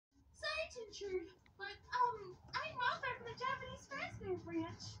injured, but, I'm mothra from the Japanese Fazbear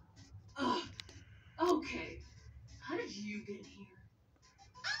branch. Ugh. Okay. How did you get here?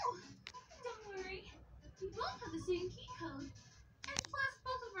 Oh, don't worry. We both have the same key code. And plus,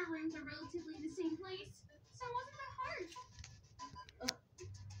 both of our rooms are relatively in the same place, so it wasn't that hard.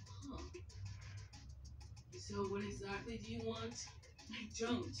 Huh. So what exactly do you want? I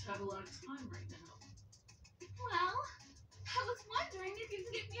don't have a lot of time right now. Well, I was wondering if you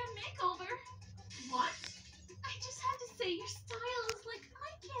could give me a makeover. What? I just have to say your style is like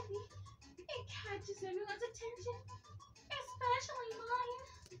eye candy. It catches everyone's attention, especially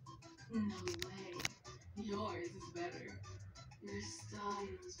mine. No way. Yours is better. Your style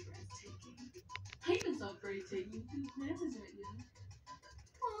is breathtaking. I even saw breathtaking who glances at you.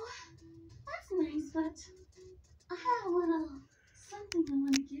 Well, that's nice, but I have a little something I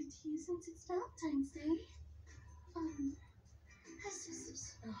want to give to you since it's Valentine's Day. What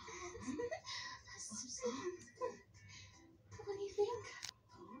do you think?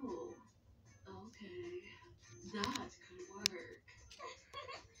 Oh, okay. That could work.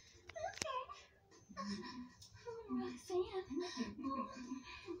 Okay. Roxanne.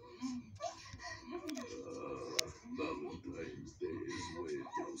 Valentine's Day is way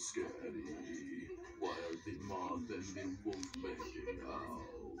too scary. Why are the moth and the wolf making out?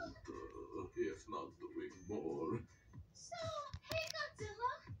 If not doing more. So, hey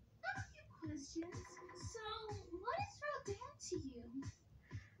Godzilla, I have a few questions. So, what is Rodan to you?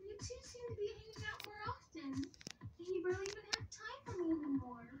 You two seem to be hanging out more often. You barely even have time for me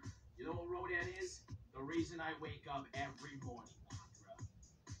anymore. You know what Rodan is? The reason I wake up every morning, mothra.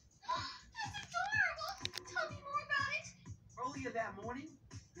 That's adorable! Tell me more about it. Earlier that morning,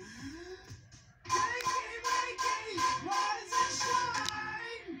 Wakey! Rise and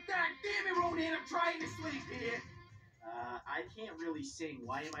shine! God damn it, Rodan, I'm trying to sleep here. I can't really sing.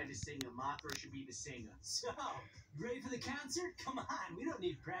 Why am I the singer? Mothra should be the singer. So, you ready for the concert? Come on, we don't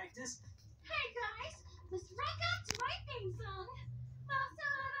need practice. Hey guys, let's rock out to my theme song.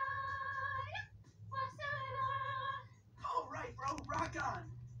 Oh, right, bro, rock on.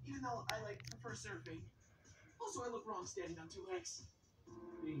 Even though I prefer surfing. Also, I look wrong standing on two legs.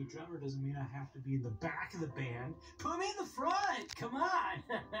 Being a drummer doesn't mean I have to be in the back of the band. Put me in the front! Come on!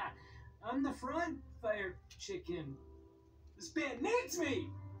 I'm the front fire chicken. This band needs me!